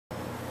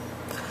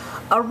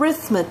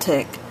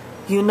Arithmetic,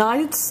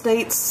 United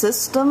States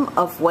System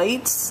of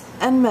Weights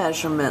and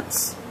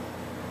Measurements.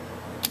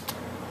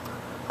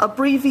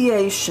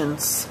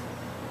 Abbreviations.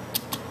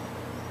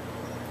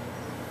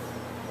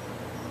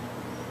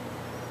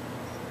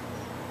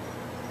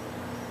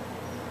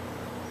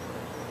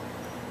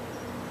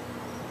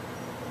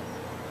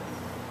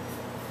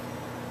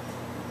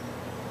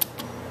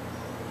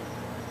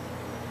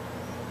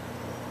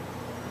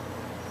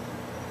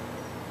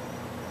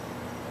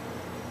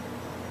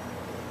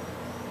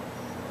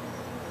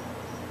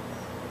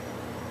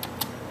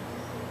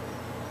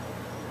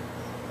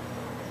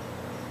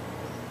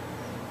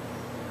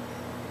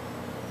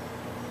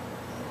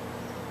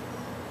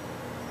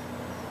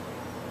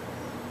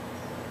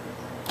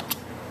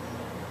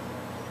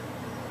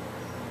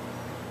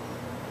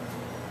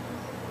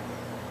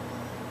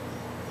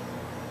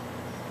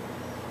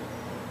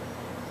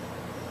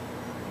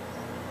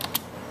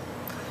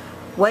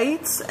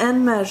 Weights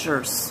and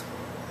measures.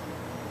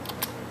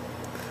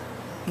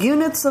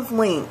 Units of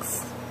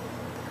length.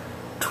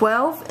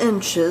 12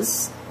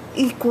 inches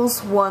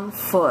equals 1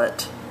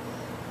 foot.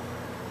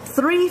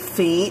 3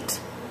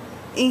 feet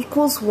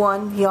equals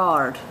 1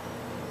 yard.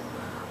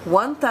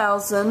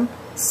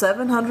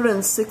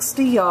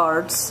 1,760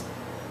 yards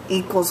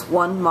equals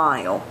 1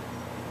 mile.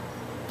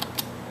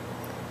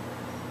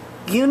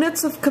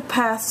 Units of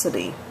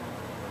capacity.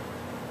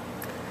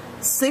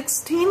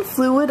 16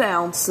 fluid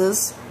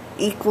ounces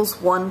equals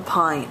 1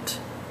 pint.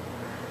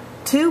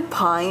 2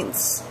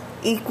 pints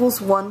equals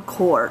 1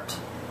 quart.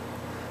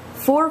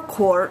 4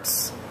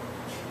 quarts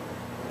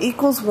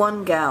equals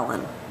 1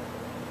 gallon.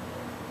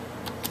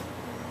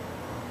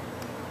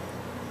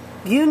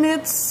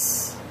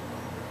 Units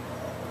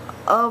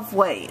of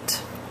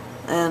weight.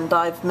 And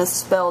I've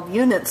misspelled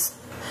units.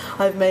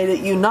 I've made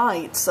it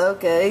unites.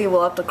 Okay,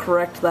 we'll have to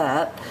correct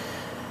that.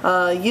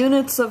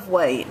 Units of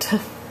weight.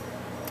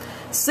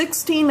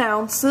 16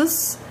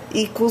 ounces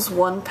equals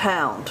 1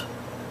 pound.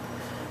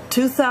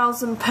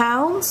 2,000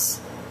 pounds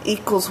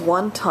equals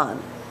 1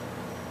 ton.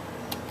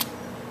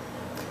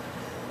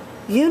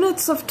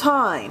 Units of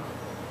time.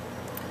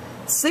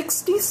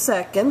 60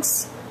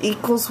 seconds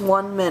equals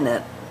 1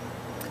 minute.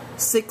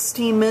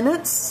 60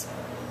 minutes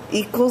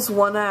equals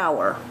 1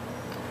 hour.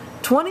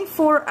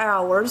 24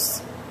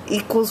 hours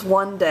equals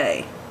 1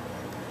 day.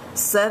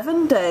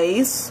 7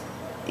 days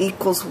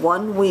equals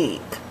 1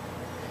 week.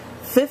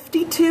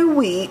 52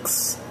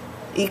 weeks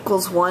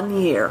equals 1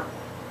 year.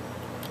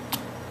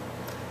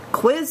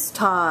 Quiz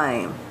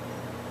time.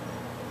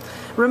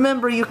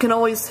 Remember, you can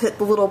always hit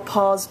the little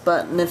pause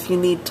button if you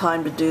need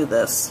time to do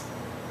this.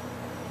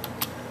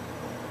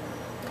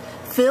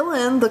 Fill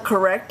in the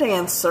correct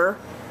answer.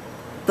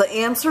 The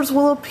answers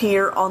will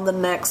appear on the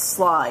next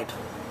slide.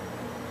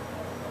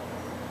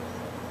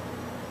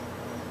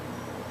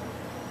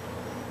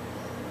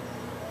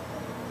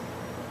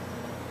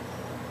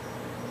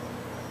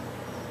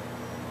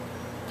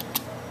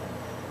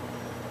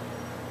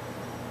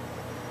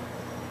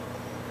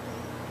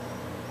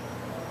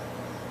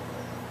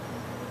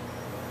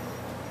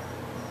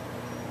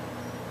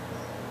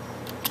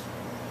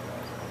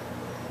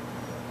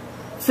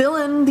 Fill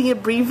in the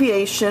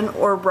abbreviation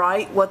or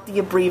write what the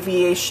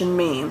abbreviation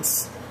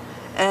means.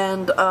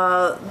 And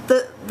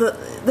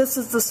this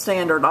is the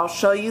standard. I'll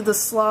show you the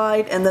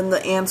slide and then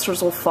the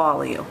answers will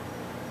follow you.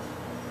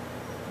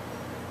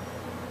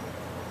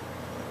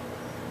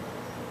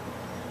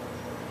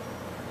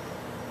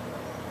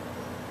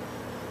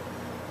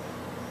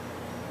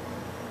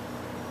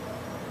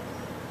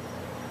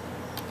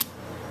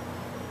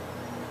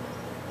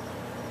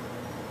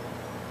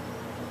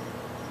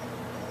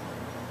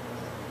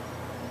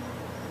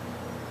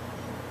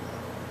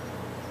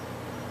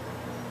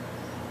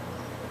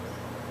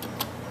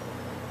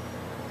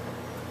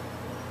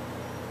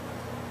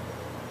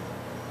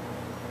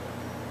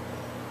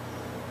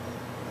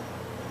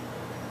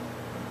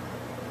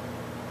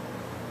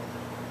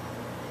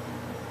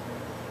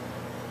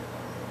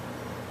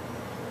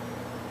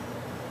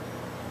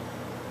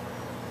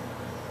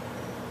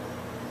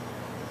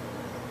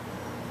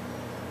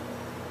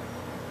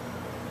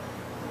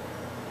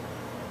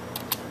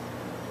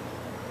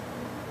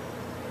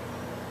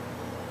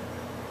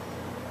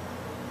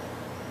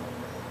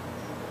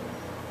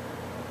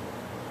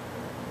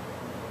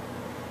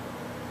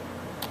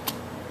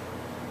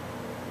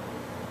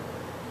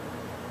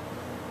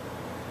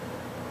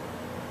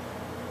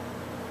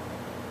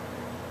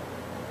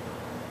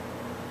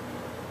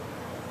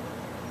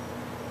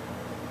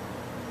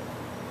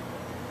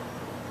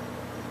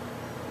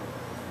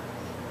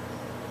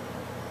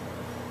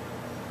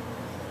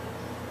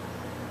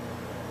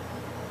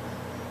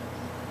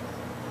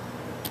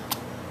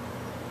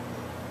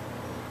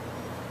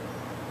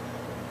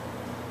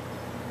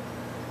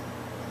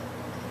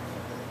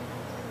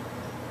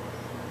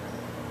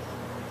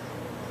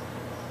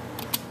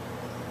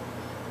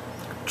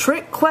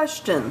 Trick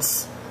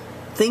questions.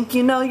 Think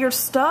you know your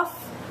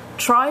stuff?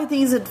 Try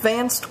these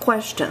advanced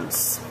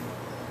questions.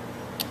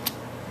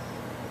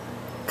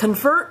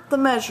 Convert the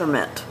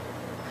measurement.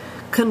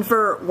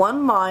 Convert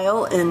 1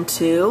 mile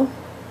into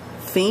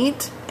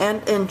feet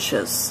and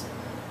inches.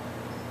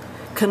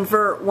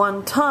 Convert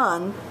 1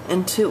 ton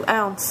into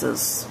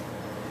ounces.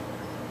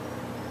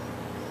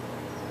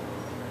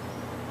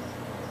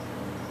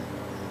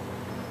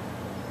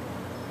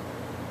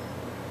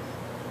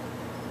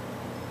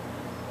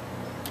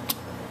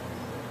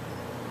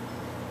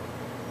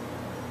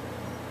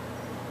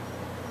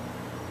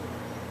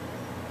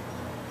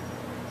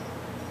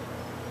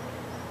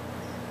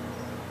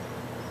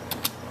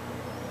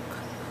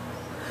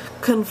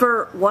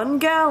 Convert 1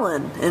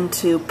 gallon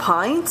into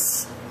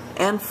pints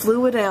and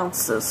fluid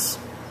ounces.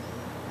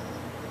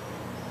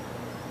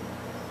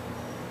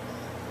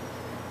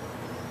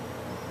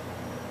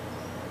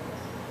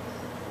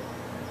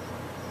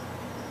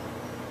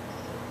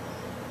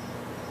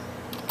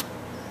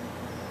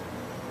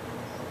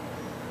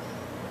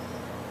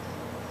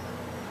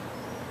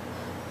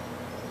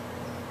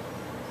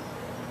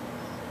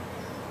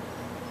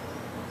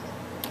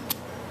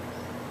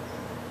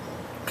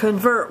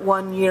 Convert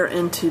 1 year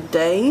into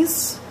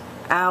days,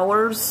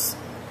 hours,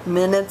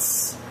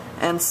 minutes,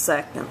 and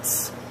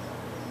seconds.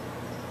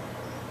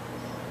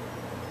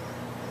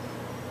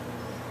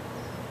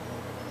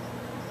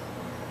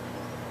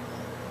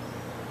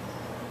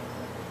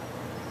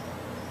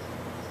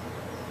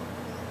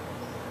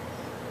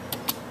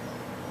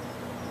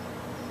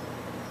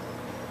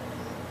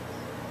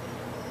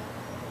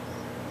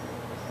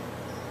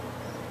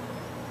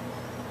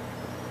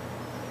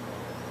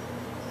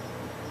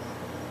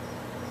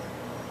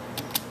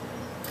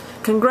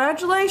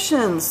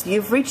 Congratulations!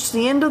 You've reached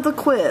the end of the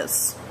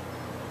quiz.